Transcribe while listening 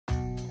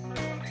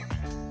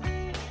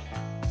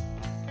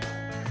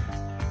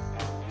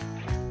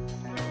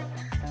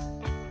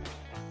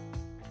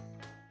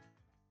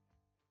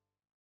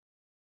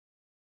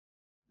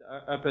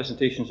Our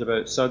presentation is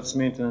about SuDS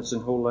maintenance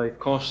and whole life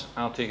costs.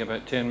 I'll take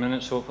about 10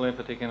 minutes hopefully. If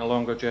I'm taking a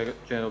longer, Jen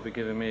will be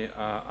giving me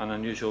an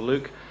unusual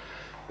look.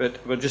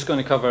 But we're just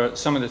going to cover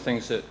some of the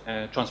things that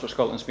Transport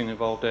Scotland's been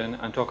involved in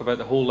and talk about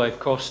the whole life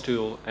cost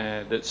tool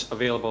that's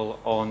available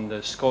on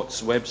the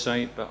Scots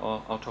website, but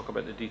I'll talk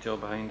about the detail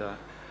behind that.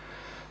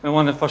 Now,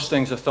 one of the first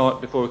things I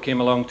thought before we came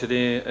along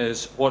today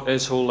is what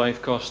is whole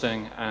life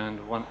costing, and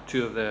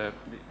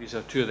these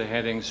are two of the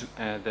headings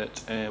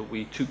that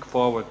we took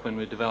forward when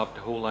we developed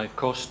the whole life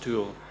cost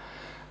tool.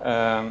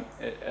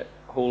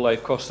 Whole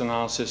life cost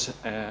analysis,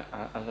 as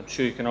I'm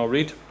sure you can all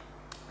read,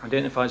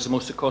 identifies the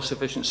most cost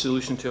efficient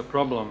solution to a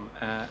problem.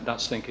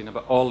 That's thinking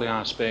about all the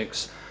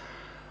aspects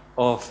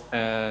of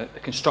the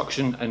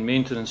construction and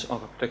maintenance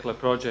of a particular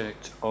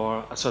project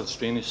or a SuDS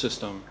drainage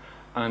system.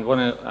 And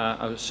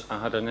I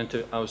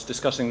was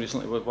discussing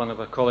recently with one of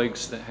our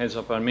colleagues that heads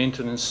up our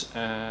maintenance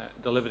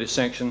delivery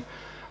section,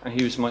 and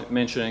he was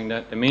mentioning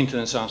that the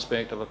maintenance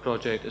aspect of a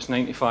project is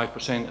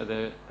 95%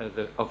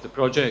 of the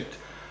project.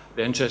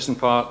 The interesting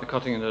part, the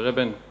cutting of the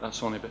ribbon,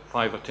 that's only about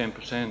 5 or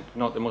 10%,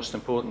 not the most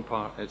important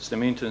part. It's the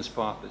maintenance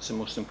part that's the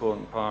most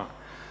important part.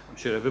 I'm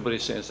sure everybody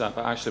says that,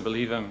 but I actually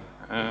believe him.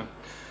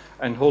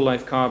 And whole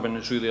life carbon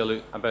is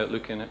really about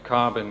looking at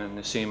carbon in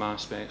the same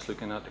aspects,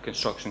 looking at the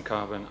construction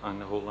carbon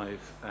and the whole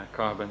life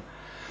carbon.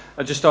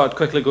 I just thought I'd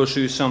quickly go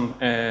through some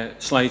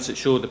slides that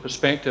show the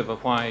perspective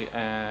of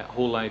why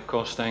whole life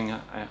costing,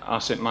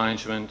 asset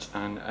management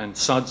and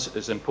SuDS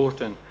is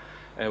important.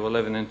 We're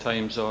living in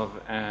times of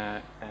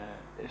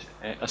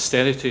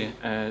austerity,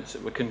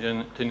 we're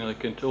continually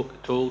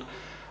told,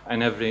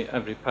 and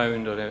every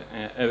pound or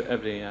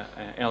every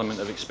element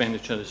of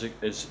expenditure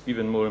is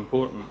even more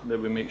important, that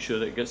we make sure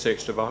that it gets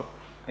extra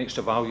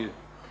value.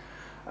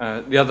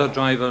 The other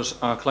drivers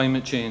are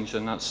climate change,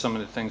 and that's some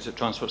of the things that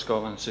Transport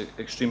Scotland is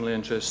extremely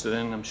interested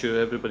in. I'm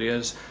sure everybody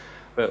is,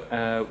 but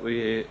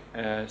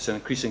it's an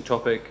increasing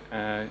topic,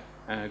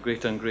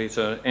 greater and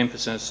greater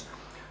emphasis.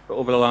 But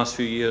over the last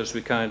few years,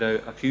 we carried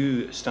out a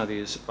few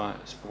studies,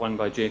 one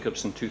by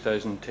Jacobs in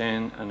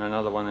 2010 and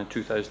another one in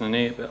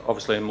 2008, but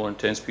obviously in more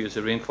intense periods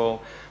of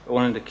rainfall. But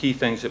one of the key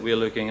things that we're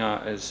looking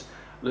at is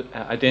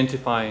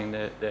identifying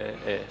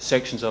the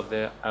sections of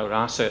our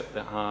asset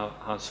that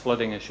has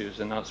flooding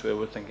issues, and that's where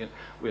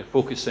we're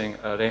focusing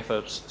our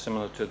efforts,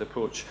 similar to the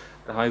approach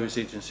the Highways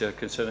Agency are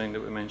considering that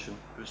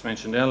was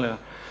mentioned earlier.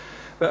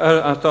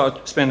 But I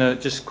thought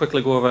I'd just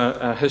quickly go over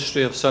a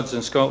history of SuDS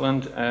in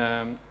Scotland.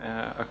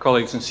 Our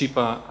colleagues in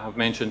SEPA have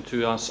mentioned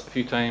to us a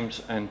few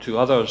times, and to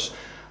others,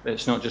 that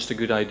it's not just a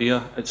good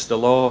idea, it's the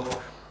law,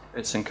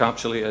 it's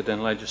encapsulated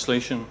in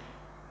legislation,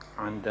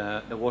 and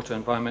the Water,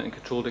 Environment and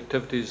Controlled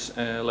Activities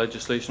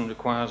legislation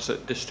requires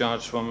that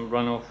discharge from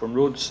runoff from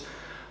roads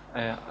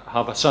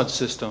have a SuDS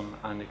system,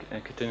 and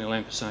continually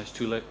emphasise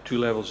two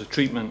levels of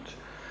treatment.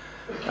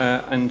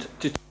 And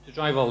to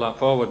drive all that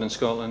forward in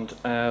Scotland,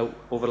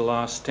 over the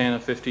last 10 or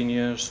 15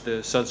 years,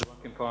 the SuDS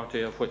Working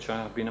Party, of which I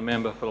have been a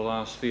member for the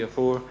last 3 or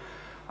 4,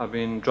 have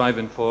been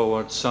driving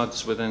forward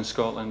SuDS within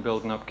Scotland,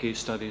 building up case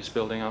studies,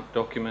 building up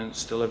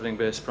documents, delivering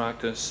best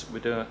practice.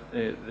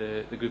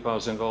 The group I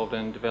was involved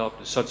in developed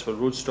the SuDS for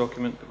Roads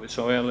document that we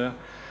saw earlier.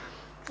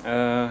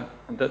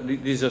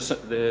 These are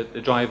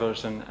the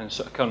drivers and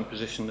sort of current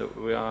position that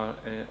we are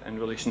in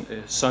relation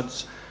to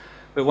SuDS.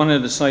 But one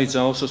of the slides I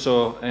also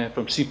saw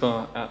from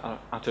SEPA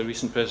at a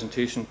recent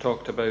presentation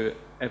talked about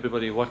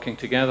everybody working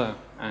together,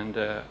 and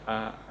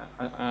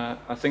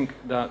I think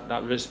that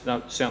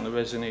certainly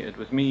resonated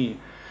with me.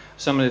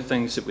 Some of the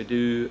things that we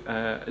do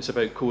is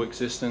about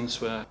coexistence,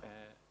 where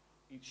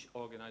each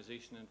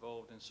organisation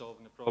involved in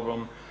solving the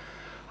problem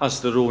has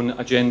their own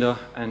agenda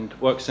and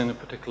works in a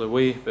particular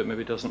way, but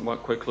maybe doesn't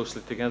work quite closely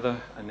together,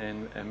 and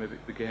then maybe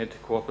we get to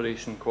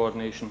cooperation,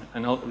 coordination,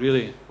 and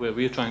really where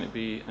we're trying to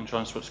be in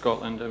Transport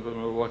Scotland and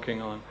when we're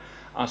working on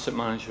asset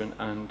management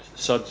and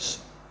SuDS,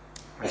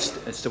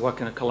 it's to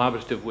work in a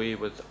collaborative way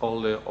with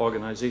all the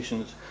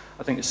organisations.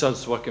 I think the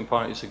SuDS Working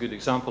Party is a good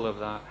example of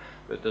that,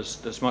 but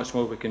there's much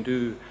more we can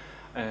do,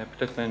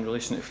 particularly in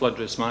relation to Flood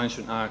Risk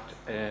Management Act,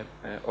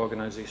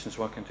 organisations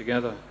working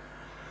together.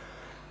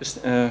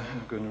 I'm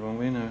going the wrong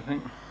way now, I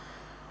think.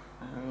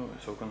 Oh,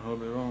 it's all gone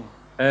horribly wrong.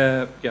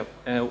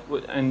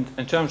 And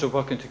in terms of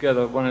working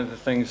together, one of the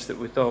things that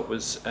we thought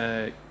was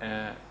a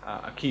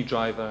key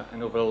driver,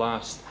 and over the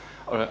last,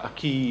 or a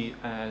key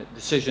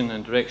decision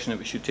and direction that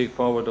we should take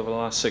forward over the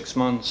last 6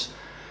 months,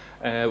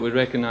 we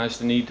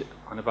recognised the need,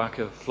 on the back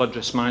of Flood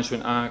Risk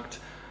Management Act,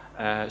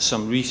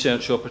 some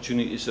research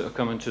opportunities that are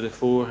coming to the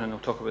fore, and I'll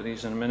talk about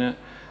these in a minute,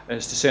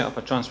 is to set up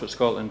a Transport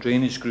Scotland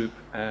drainage group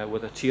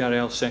with a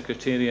TRL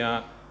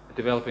secretariat,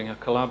 developing a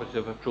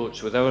collaborative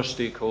approach with our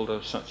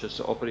stakeholders, such as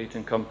the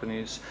operating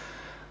companies,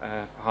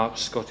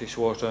 perhaps Scottish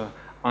Water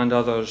and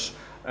others,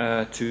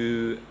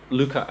 to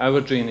look at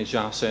our drainage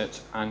asset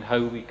and how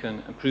we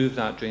can improve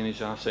that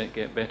drainage asset,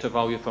 get better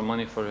value for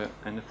money for it,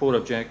 and the 4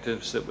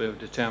 objectives that we've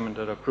determined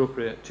are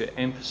appropriate to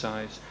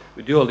emphasise.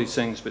 We do all these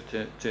things, but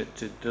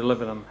to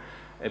deliver them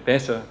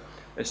better,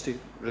 is to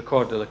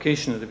record the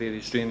location of the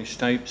various drainage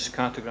types,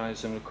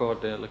 categorise and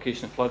record the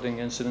location of flooding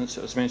incidents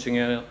that I was mentioning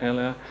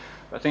earlier.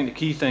 But I think the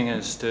key thing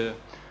is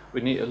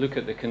we need to look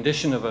at the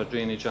condition of our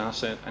drainage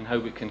asset and how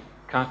we can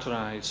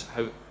categorise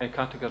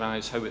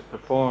how it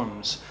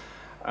performs,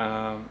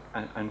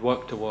 and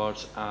work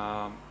towards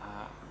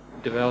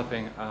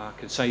developing a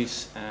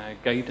concise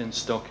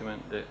guidance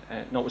document that,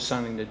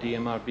 notwithstanding the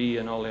DMRB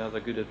and all the other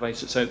good advice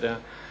that's out there,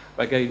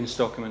 but a guidance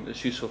document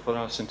that's useful for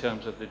us in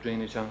terms of the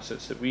drainage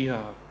assets that we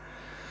have.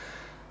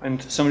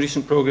 And some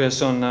recent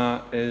progress on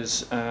that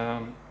is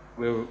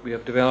we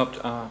have developed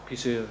a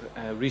piece of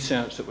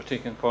research that we're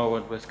taking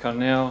forward with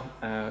Cornell.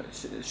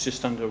 It's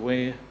just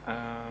underway,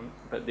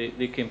 but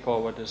they came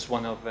forward as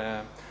one of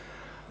the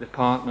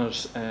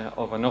partners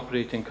of an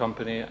operating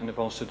company, and they've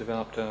also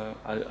developed a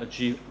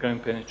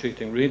ground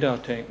penetrating radar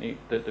technique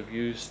that they've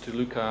used to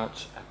look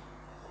at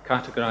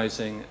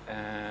categorising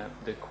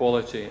the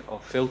quality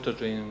of filter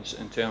drains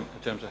in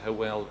terms of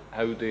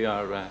how they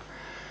are,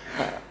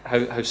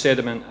 how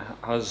sediment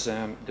has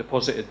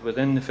deposited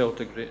within the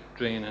filter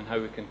drain, and how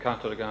we can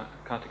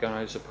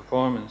categorise the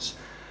performance.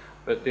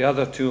 But the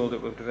other tool that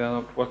we've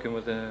developed, working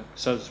with the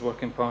SuDS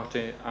Working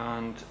Party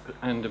and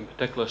in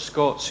particular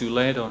Scots, who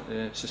led on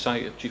the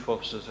Society of Chief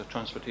Officers of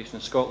Transportation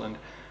in Scotland,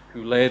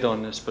 who led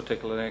on this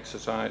particular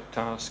exercise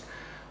task,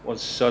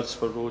 was SuDS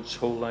for Roads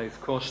Whole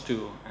Life Cost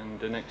Tool. And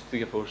the next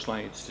 3 or 4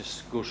 slides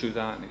just go through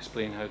that and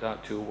explain how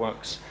that tool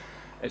works.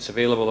 It's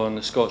available on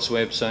the Scots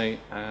website.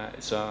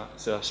 It's a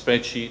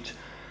spreadsheet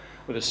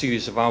with a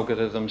series of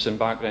algorithms and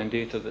background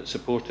data that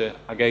support it,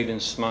 a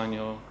guidance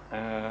manual,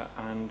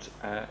 and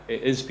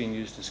it is being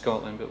used in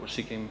Scotland, but we're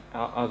seeking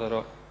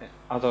other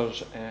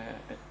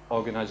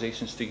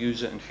organisations to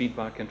use it and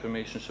feedback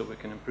information so we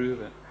can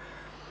improve it.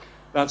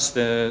 That's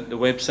the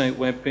website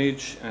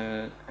webpage.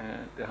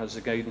 It has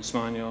the guidance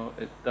manual.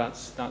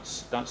 That's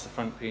the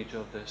front page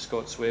of the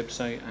Scots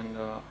website, and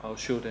I'll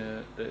show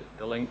the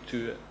link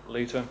to it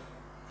later.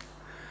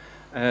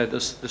 There were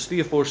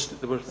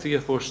 3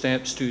 or 4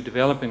 steps to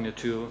developing the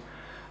tool.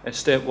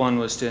 Step 1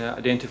 was to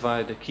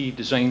identify the key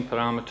design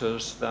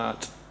parameters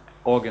that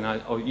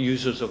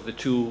users of the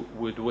tool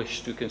would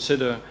wish to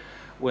consider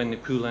when they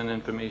pull in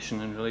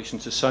information in relation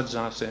to SuDS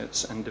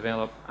assets and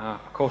develop a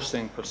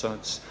costing for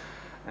SuDS.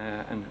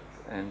 And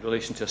in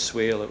relation to a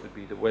swale, it would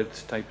be the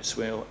width, type of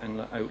swale,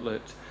 inlet,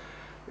 outlet,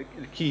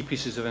 the key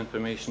pieces of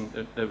information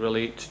that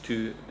relate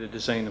to the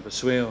design of a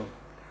swale.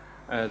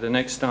 The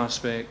next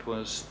aspect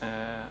was,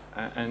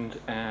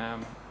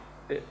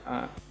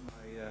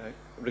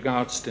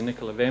 regards to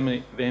Nicola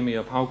Vemi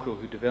of Halco,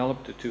 who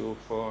developed the tool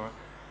for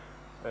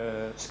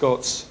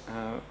Scots,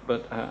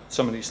 but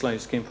some of these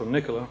slides came from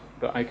Nicola,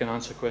 but I can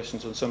answer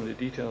questions on some of the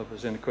detail if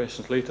there's any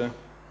questions later.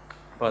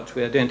 But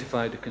we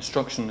identified the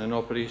construction and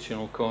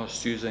operational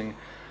costs using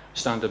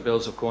standard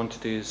bills of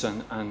quantities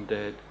and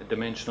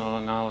dimensional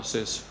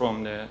analysis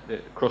from the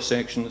cross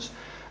sections,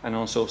 and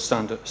also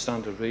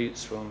standard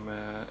rates from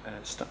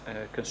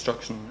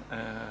construction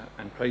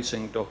and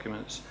pricing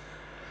documents.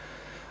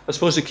 I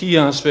suppose the key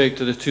aspect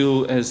of the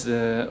tool is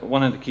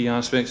one of the key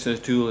aspects of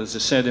the tool is the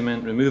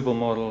sediment removal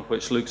model,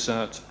 which looks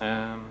at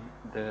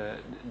the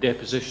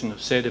deposition of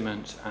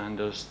sediment, and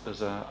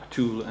there's a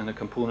tool and a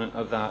component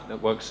of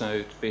that works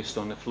out based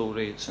on the flow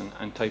rates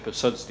and type of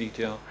SuDS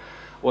detail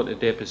what the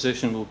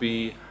deposition will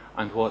be,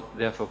 and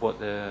therefore what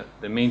the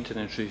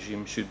maintenance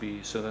regime should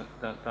be. So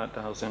that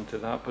dials into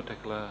that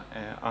particular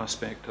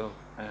aspect of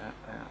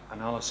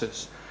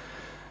analysis.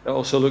 It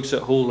also looks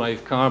at whole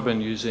life carbon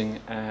using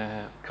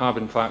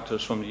carbon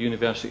factors from the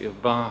University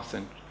of Bath,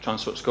 and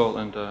Transport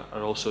Scotland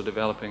are also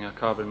developing a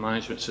carbon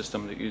management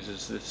system that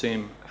uses the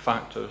same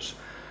factors,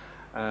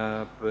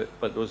 but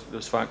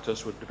those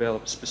factors were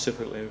developed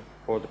specifically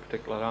for the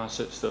particular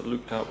assets that are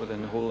looked at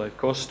within the whole life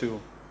cost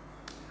tool.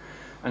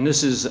 And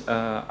this is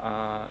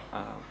a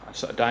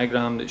sort of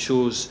diagram that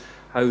shows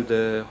how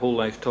the whole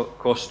life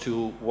cost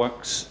tool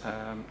works.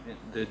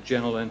 The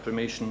general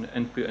information,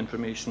 input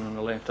information on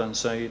the left hand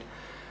side.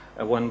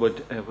 One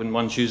would, when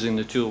one's using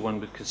the tool, one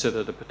would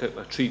consider the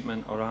particular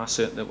treatment or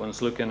asset that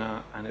one's looking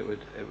at, and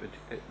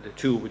the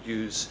tool would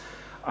use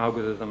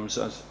algorithms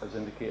as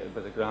indicated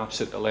by the graphs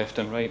at the left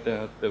and right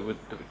there that would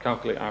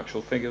calculate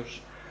actual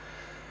figures.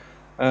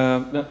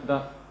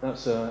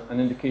 That's an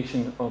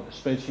indication of the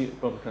spreadsheet. You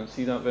probably can't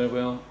see that very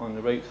well on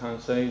the right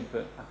hand side,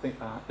 but I think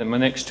that my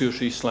next 2 or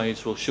 3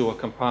 slides will show a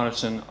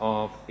comparison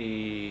of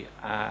a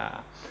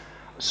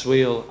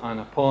swale and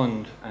a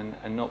pond,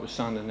 and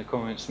notwithstanding the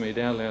comments made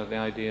earlier, the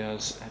idea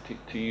is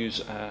to use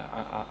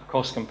a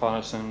cost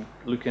comparison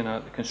looking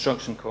at the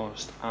construction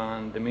cost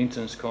and the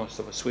maintenance cost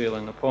of a swale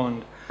and a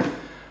pond.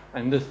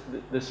 And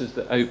this is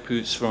the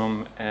outputs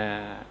from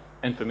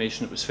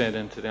information that was fed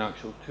into the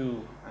actual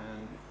tool,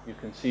 and you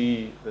can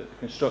see that the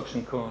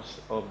construction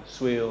cost of the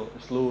swale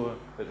is lower,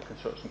 but the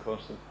construction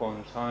cost of the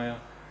pond is higher,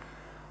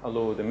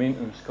 although the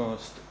maintenance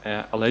cost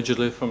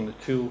allegedly from the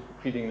tool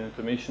feeding the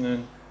information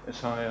in is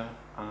higher,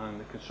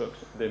 and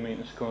the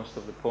maintenance cost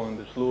of the pond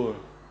is lower.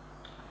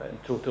 But in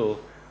total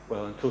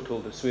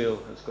the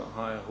swale has got a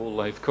higher whole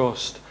life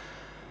cost.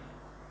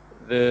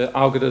 The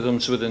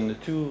algorithms within the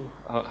tool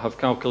have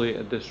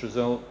calculated this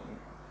result,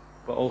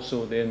 but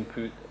also the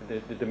input,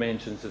 the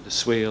dimensions of the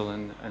swale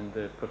and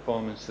the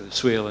performance of the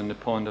swale in the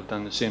pond have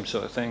done the same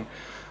sort of thing.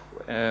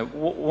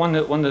 One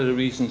of the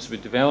reasons we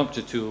developed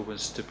the tool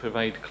was to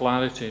provide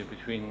clarity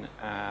between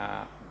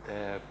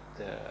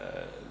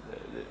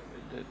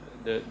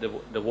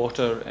the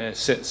water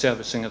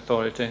servicing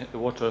authority, the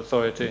water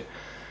authority,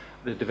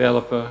 the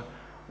developer,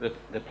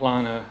 the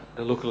planner,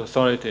 the local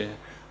authority,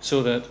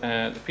 so that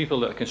the people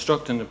that are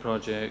constructing the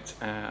project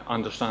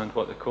understand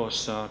what the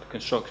costs are, the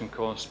construction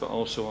costs, but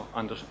also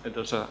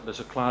there's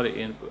a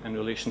clarity in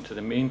relation to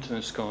the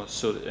maintenance costs,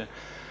 so that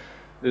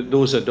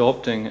those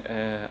adopting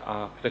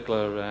a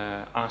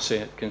particular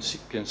asset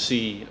can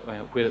see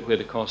where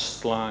the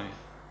costs lie,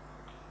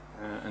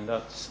 and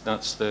that's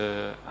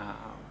the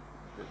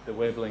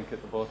web link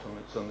at the bottom.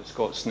 It's on the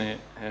Scotsnet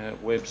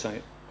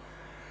website.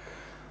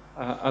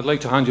 I'd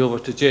like to hand you over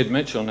to Jed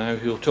Mitchell now,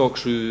 who will talk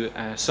through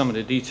some of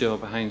the detail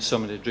behind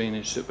some of the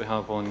drainage that we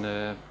have on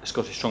the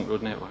Scottish Trunk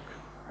Road network.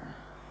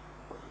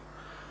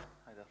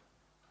 Hi there.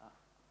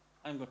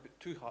 I'm going to put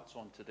two hats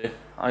on today.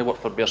 I work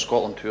for Bear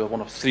Scotland, who are one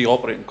of 3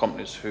 operating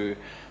companies who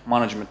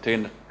manage and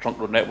maintain the Trunk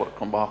Road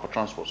network on behalf of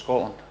Transport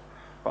Scotland.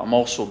 But I'm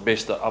also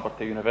based at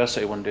Abertay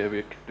University one day a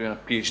week doing a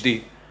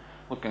PhD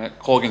looking at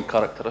clogging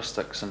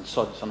characteristics in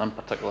SuDS, and in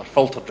particular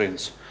filter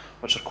drains,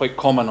 which are quite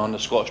common on the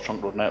Scottish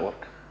Trunk Road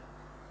network.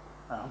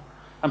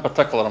 In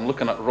particular, I'm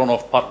looking at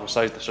runoff particle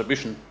size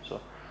distribution, so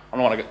I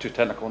don't want to get too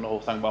technical on the whole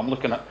thing, but I'm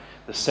looking at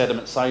the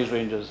sediment size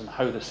ranges and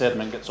how the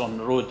sediment gets on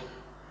the road.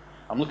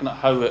 I'm looking at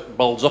how it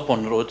builds up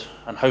on the road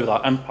and how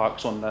that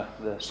impacts on the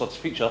SuDS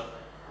feature,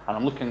 and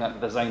I'm looking at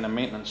design and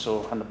maintenance.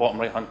 So in the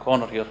bottom right hand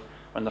corner here,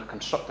 when they're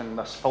constructing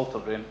this filter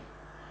drain,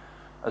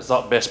 is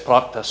that best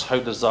practice? How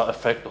does that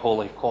affect the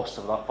whole cost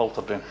of that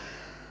filter drain?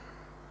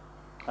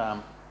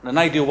 In an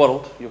ideal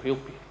world, you'll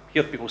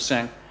hear people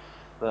saying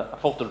that a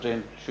filter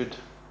drain should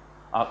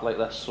act like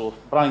this. So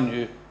brand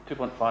new,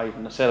 2.5,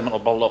 and the sediment will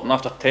build up, and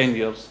after 10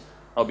 years,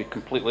 it'll be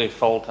completely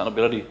filled and it'll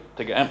be ready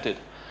to get emptied.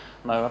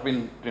 Now, I've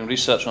been doing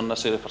research on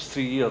this area for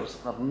 3 years,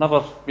 and I've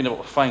never been able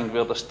to find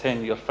where this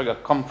 10-year figure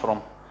come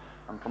from.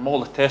 And from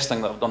all the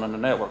testing that I've done in the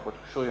network, which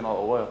I'll show you in a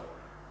little while,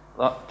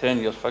 that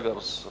 10-year figure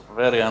is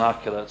very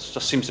inaccurate. It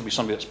just seems to be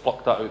somebody that's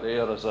plucked that out of the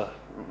air as a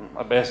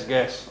best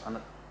guess, and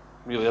it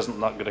really isn't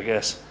that good a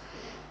guess.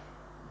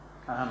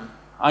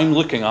 I'm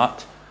looking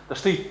at,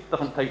 there's 3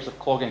 different types of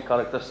clogging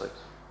characteristics: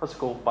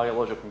 physical,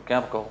 biological and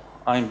chemical.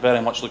 I'm very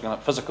much looking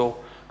at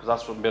physical, because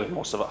that's where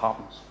most of it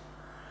happens.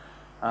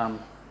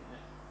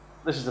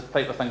 This is the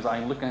type of things that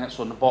I'm looking at.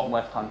 So in the bottom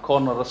left hand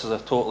corner, this is a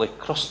totally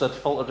crusted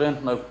filter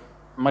drain. Now,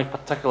 my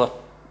particular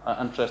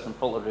interest in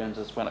filter drains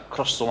is when it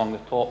crusts along the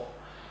top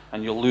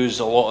and you lose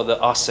a lot of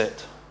the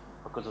asset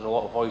because there's a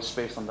lot of void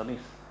space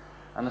underneath.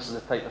 And this is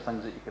the type of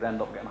things that you could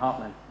end up getting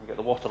happening. You get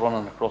the water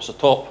running across the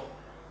top,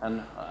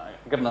 and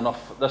given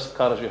enough, this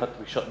carriageway had to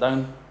be shut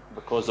down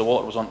because the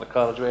water was on the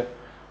carriageway.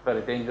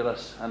 Very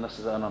dangerous, and this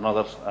is in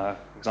another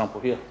example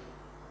here.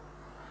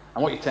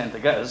 And what you tend to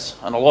get is,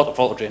 in a lot of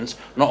filter drains,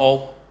 not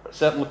all, but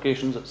certain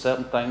locations at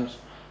certain times,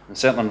 in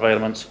certain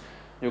environments,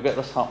 you'll get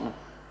this happening.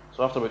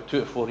 So after about 2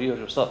 to 4 years,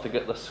 you'll start to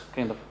get this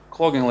kind of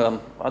clogging layer.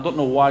 I don't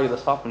know why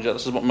this happens yet.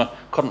 This is what my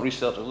current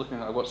research is looking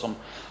at. I've got some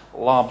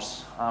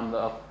labs that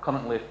are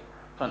currently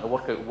trying to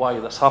work out why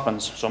this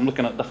happens. So I'm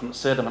looking at different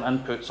sediment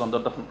inputs under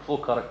different flow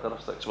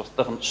characteristics with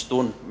different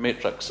stone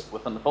matrix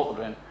within the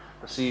filter drain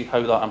to see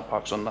how that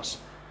impacts on this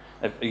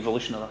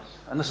evolution of this.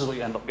 And this is what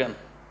you end up getting.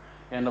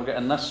 You end up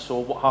getting this. So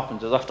what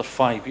happens is, after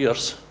 5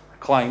 years, the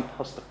client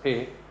has to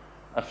pay,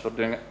 if they're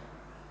doing it,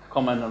 to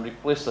come in and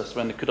replace this,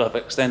 when they could have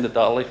extended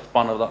that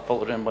lifespan of that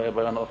filter drain by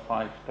about another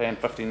 5, 10,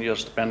 15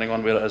 years, depending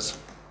on where it is.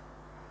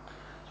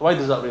 So why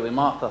does that really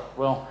matter?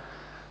 Well,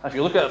 if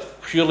you look at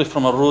it purely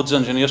from a roads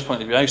engineer's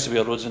point of view, I used to be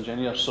a roads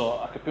engineer, so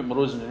I could put my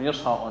roads engineer's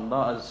hat on.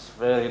 That is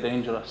very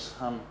dangerous.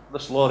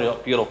 This lorry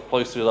up here will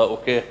plough through that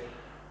okay.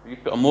 If you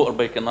put a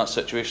motorbike in that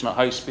situation at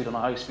high speed, on a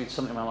high speed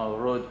 70 mile an hour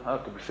road,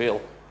 that could be fatal.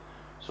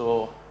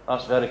 So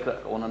that's very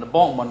critical. And on the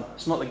bottom one,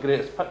 it's not the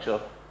greatest picture,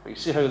 but you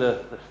see how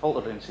the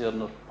filter drains here, and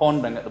they're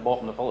ponding at the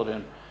bottom of the filter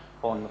drain,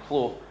 following the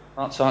flow.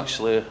 That's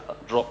actually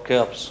drop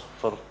curbs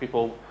for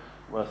people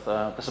with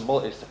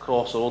disabilities to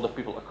cross, or older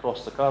people to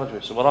cross the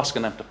carriageway. So we're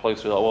asking them to plough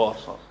through that water,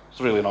 so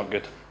it's really not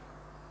good.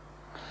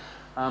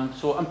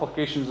 So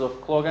implications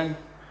of clogging: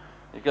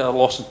 you get a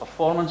loss in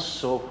performance.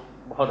 So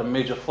we had a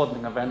major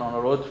flooding event on a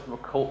road. We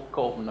cut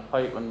open the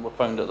pipe and we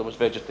found that there was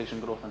vegetation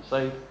growth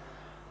inside.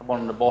 The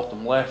one on the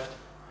bottom left,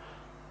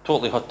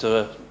 totally had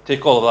to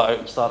take all of that out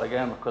and start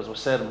again because the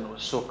sediment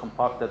was so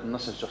compacted, and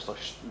this is just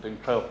us doing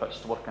trial pits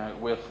to working out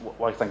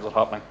why things are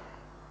happening.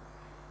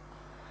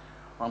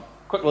 I'll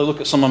quickly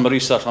look at some of my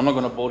research. I'm not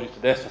going to bore you to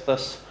death with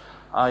this.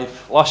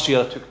 Last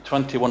year I took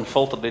 21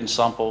 filter drain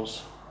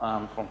samples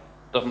from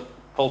different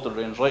filter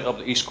drains right up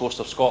the east coast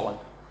of Scotland,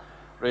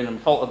 raining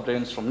filter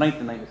drains from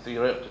 1993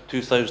 right up to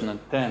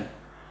 2010.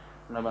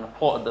 Now when I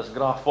plotted this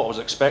graph, what I was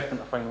expecting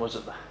to find was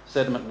that the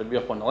sediment would be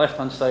up on the left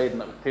hand side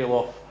and it would tail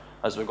off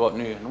as we got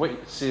new. And what you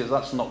can see is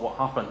that's not what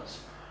happens.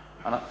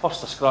 And at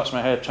first I scratched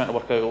my head trying to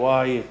work out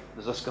why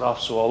is this graph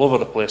so all over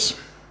the place.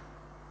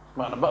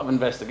 But in a bit of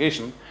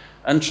investigation,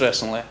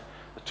 interestingly,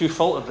 the two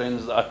filter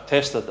drains that I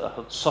tested that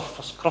had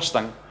surface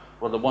crusting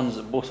were the ones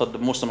that both had the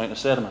most amount of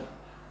sediment.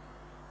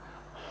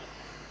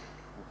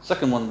 The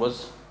second one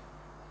was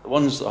the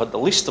ones that had the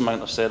least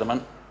amount of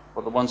sediment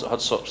were the ones that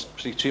had sort of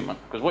pre-treatment.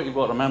 Because what you've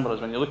got to remember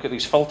is when you look at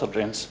these filter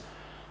drains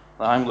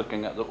that I'm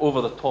looking at, they're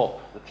over the top.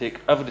 They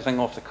take everything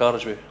off the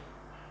carriageway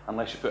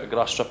unless you put a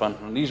grass strip in.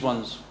 And these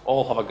ones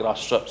all have a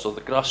grass strip, so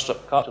the grass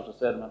strip captures the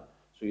sediment,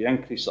 so you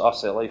increase the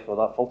asset life of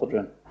that filter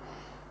drain.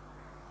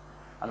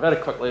 And very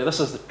quickly, this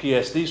is the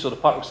PSD, so the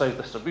particle size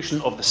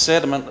distribution of the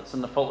sediment that's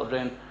in the filter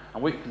drain.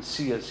 And what you can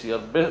see is here,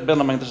 bear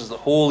in mind this is the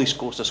whole east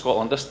coast of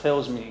Scotland. This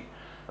tells me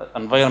that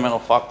environmental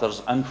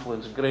factors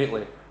influence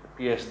greatly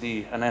the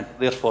PSD and then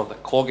therefore the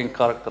clogging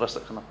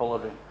characteristics in the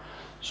filter drain.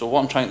 So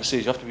what I'm trying to say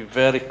is you have to be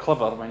very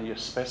clever when you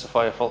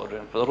specify a filter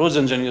drain. For the roads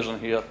engineers in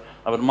here,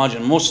 I would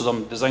imagine most of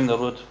them design the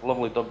road,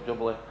 lovely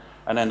jubbly,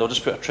 and then they'll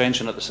just put a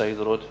trench in at the side of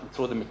the road and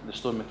throw the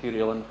stone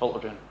material in the filter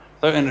drain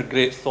without any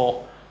great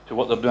thought to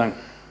what they're doing,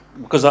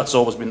 because that's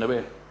always been the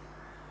way.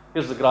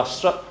 Here's the grass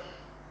strip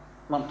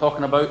that I'm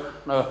talking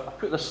about. Now, I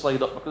put this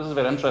slide up because this is a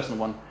very interesting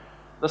one.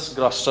 This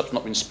grass strip's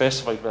not been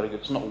specified very good.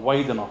 It's not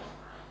wide enough.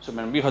 So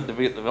when we had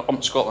up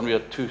in Scotland, we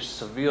had two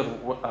severe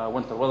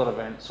winter weather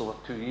events over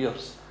 2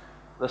 years.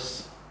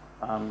 This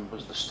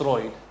was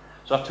destroyed.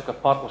 So I took a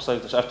particle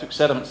size, I took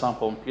sediment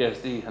sample in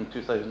PSD in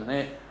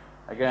 2008,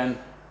 again,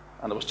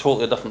 and it was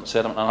totally a different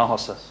sediment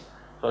analysis.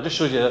 So I just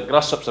showed you that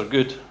grass strips are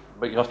good,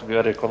 but you have to be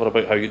very clever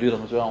about how you do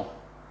them as well.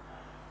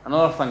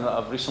 Another thing that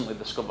I've recently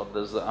discovered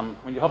is that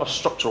when you have a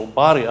structural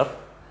barrier,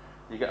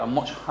 you get a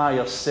much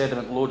higher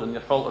sediment load in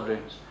your filter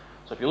drains.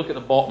 So if you look at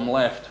the bottom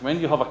left, when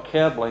you have a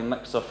curb line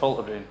next to a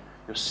filter drain,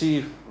 you'll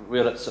see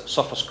where it's at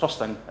surface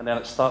crusting and then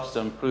it starts to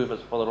improve as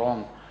further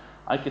along.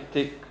 I could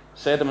take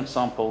sediment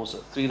samples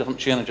at 3 different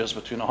changes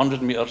between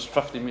 100 metres,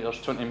 50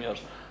 metres, 20 metres,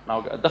 and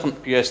I'll get a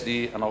different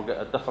PSD and I'll get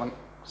a different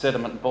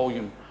sediment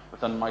volume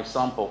within my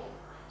sample.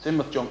 Same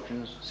with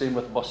junctions, same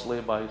with bus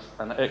laybys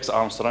and exit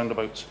arms to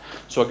roundabouts.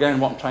 So again,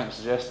 what I'm trying to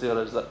suggest there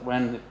is that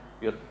when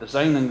you're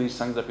designing these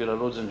things, if you're a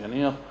roads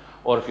engineer,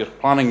 or if you're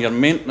planning your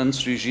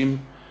maintenance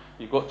regime,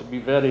 you've got to be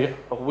very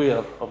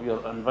aware of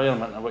your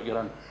environment and what you're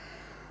in.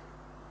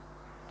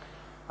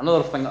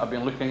 Another thing that I've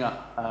been looking at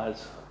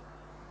is,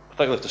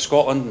 particularly to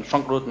Scotland and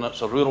trunk road, and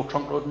it's a rural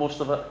trunk road, most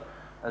of it,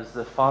 is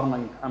the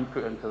farming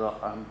input into that.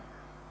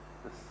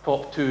 The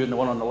top two and the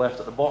one on the left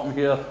at the bottom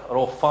here are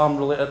all farm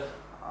related.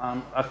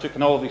 I've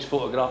taken all of these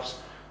photographs.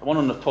 The one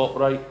on the top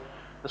right,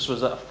 this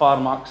was at a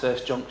farm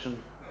access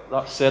junction.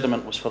 That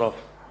sediment was for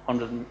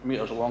 100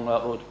 metres along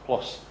that road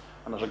plus.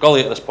 And there's a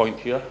gully at this point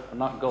here,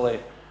 and that gully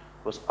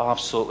was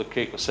absolutely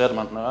caked with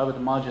sediment. Now I would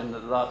imagine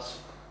that that's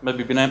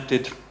maybe been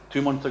emptied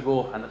 2 months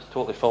ago and it's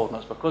totally filled, and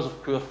it's because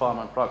of poor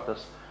farming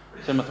practice.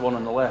 Same with the one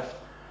on the left.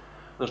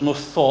 There's no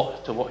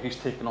thought to what he's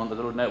taken onto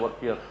the road network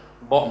here.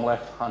 Bottom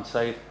left hand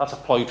side, that's a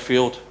ploughed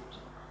field,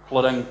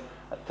 flooding,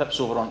 it tips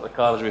over onto the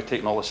carriageway,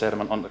 taking all the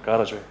sediment onto the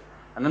carriageway.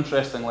 And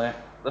interestingly,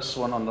 this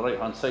one on the right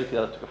hand side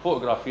here, I took a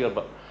photograph here,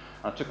 but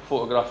I took a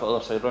photograph of the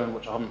other side round,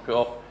 which I haven't put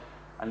up,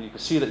 and you can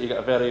see that you get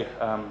a very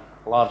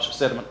large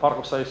sediment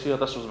particle size here.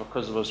 This was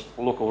because there was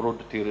local road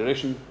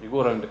deterioration. You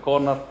go around the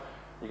corner,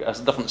 you get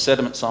a different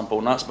sediment sample,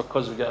 and that's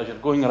because as you're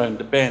going around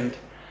the bend,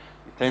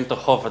 you tend to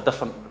have a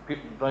different,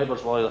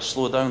 drivers will either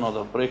slow down or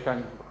they're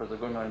braking because they're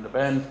going around the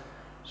bend.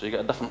 So you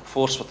get a different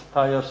force with the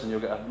tyres and you'll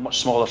get a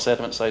much smaller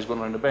sediment size going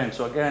around the bend.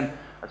 So again,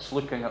 it's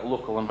looking at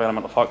local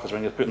environmental factors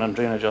when you're putting in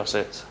drainage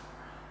assets.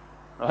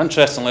 Now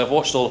interestingly, I've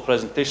watched all the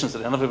presentations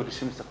today and everybody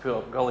seems to put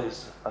up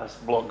gullies as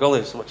block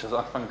gullies, which is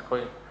I think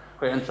quite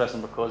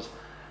interesting, because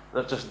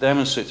that just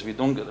demonstrates if you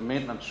don't get the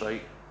maintenance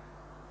right,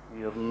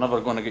 you're never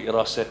going to get your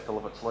asset to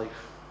live its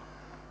life.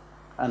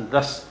 And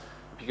this,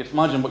 if you can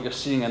imagine what you're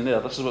seeing in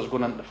there, this is what's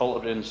going into the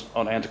filter drains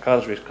on the end of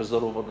carriageways because they're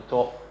over the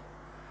top.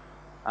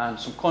 And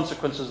some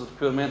consequences of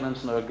poor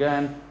maintenance. Now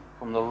again,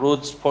 from the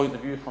roads point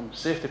of view, from the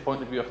safety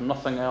point of view, if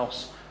nothing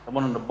else, the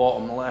one on the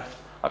bottom left,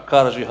 that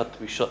carriageway had to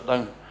be shut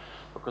down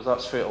because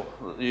that's fatal.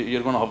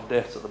 You're going to have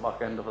deaths at the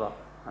back end of that,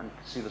 and you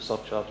can see the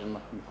surcharge in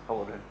the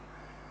filter drain.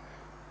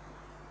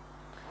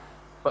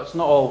 But it's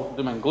not all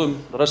doom and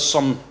gloom. There is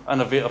some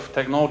innovative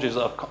technologies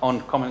that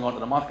are coming onto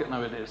the market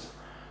nowadays.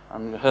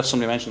 And you heard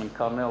somebody mentioning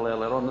Carnell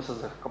earlier on. This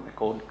is a company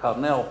called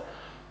Carnell,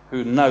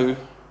 who now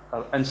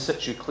are in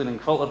situ cleaning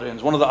filter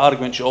drains. One of the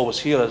arguments you always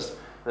hear is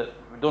that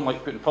we don't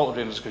like putting filter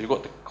drains because you've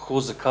got to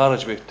close the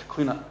carriageway to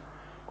clean it.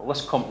 Well,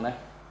 this company,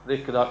 they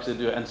could actually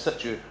do it in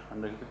situ.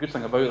 And the good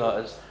thing about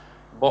that is,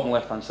 the bottom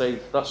left hand side,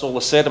 that's all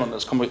the sediment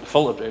that's come out the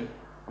filter drain.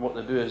 And what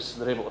they do is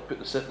they're able to put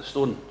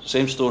the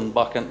same stone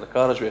back into the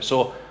carriageway.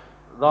 So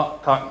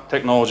that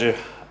technology,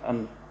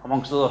 and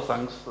amongst other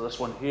things, for this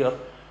one here,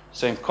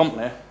 same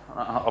company.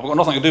 I've got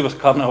nothing to do with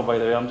Carnell, by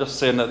the way. I'm just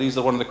saying that these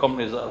are one of the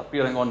companies that are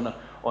appearing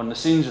on the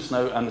scene just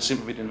now, and they seem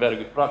to be doing very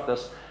good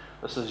practice.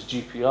 This is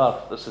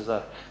GPR. This is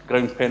a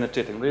ground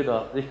penetrating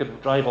radar. They could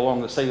drive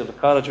along the side of the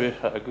carriageway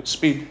at a good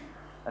speed,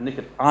 and they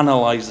could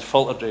analyse the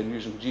filter drain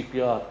using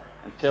GPR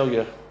and tell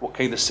you what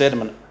kind of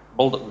sediment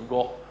buildup we've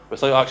got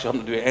without actually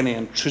having to do any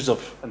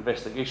intrusive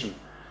investigation.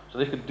 So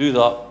they could do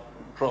that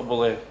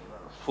probably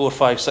 4,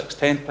 5, 6,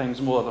 10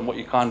 times more than what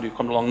you can do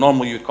come along.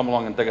 Normally you would come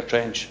along and dig a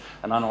trench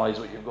and analyse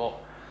what you've got.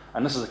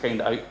 And this is the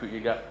kind of output you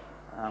get.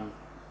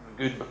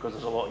 Good because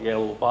there's a lot of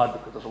yellow, bad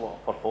because there's a lot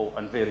of purple,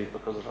 and varied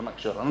because there's a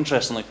mixture. And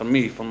interestingly for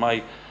me, for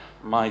my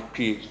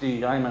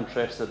PhD, I'm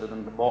interested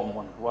in the bottom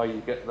one, why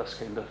you get this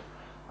kind of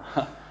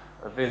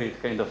a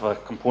varied kind of a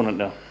component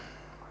there.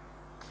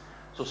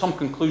 So some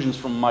conclusions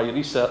from my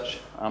research.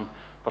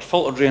 For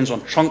filter drains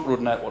on trunk road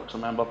networks,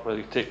 remember, where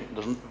you take,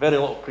 there's very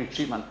little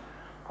pre-treatment,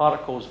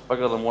 particles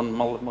bigger than 1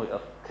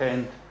 millimetre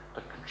tend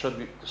to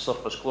contribute to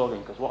surface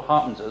clogging, because what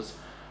happens is,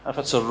 if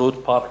it's a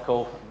road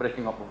particle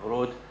breaking up of a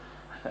road,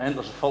 it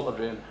enters a filter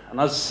drain, and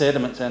as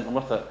sediments enter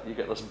with it, you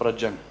get this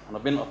bridging. And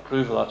I've been able to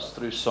prove that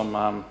through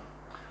some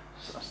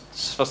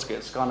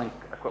sophisticated scanning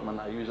equipment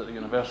that I use at the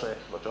university,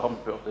 which I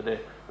haven't put up today,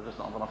 I just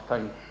don't have enough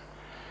time.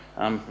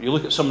 You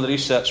look at some of the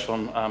research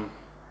from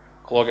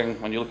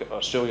clogging, when you look at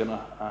Australia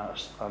and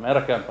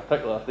America in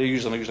particular, they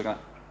use them using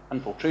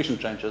infiltration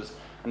trenches,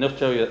 and they'll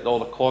tell you that all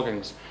the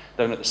clogging's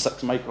down at the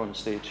 6 micron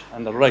stage,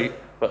 and they're right,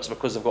 but it's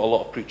because they've got a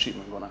lot of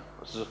pre-treatment going on.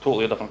 This is a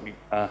totally different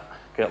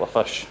kettle of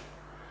fish.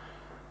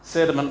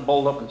 Sediment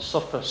build-up and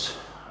surface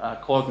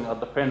clogging are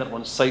dependent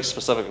on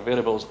site-specific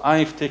variables.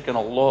 I've taken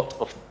a lot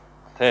of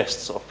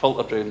tests of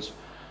filter drains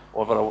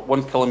over a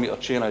 1 kilometre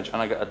chainage, and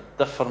I get a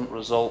different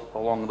result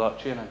along that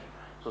chainage.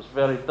 So it's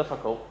very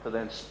difficult to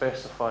then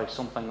specify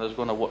something that's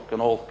going to work in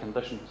all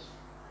conditions.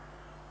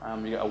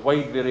 You get a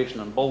wide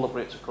variation in build-up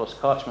rates across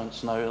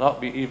catchments. Now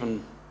that'd be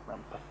even,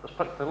 it's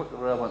particularly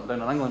relevant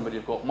down in England where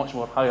you've got much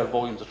more higher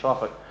volumes of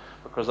traffic,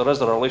 because there is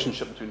a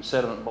relationship between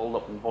sediment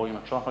build-up and volume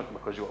of traffic,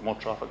 because you've got more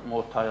traffic,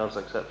 more tyres,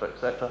 etc.,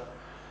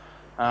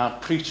 etc.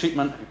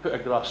 Pre-treatment, if you put a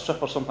grass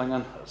strip or something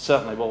in, it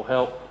certainly will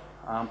help.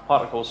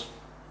 Particles,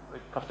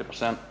 like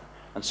 50%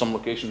 in some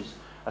locations,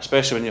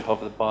 especially when you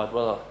have the bad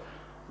weather.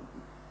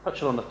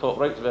 Picture on the top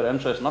right is very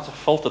interesting. That's a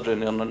filter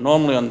drain there, and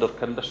normally under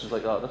conditions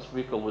like that, this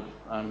vehicle would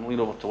lean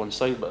over to one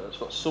side, but it's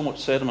got so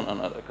much sediment in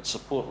it, it could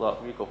support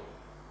that vehicle.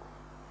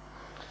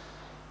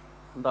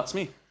 And that's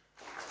me.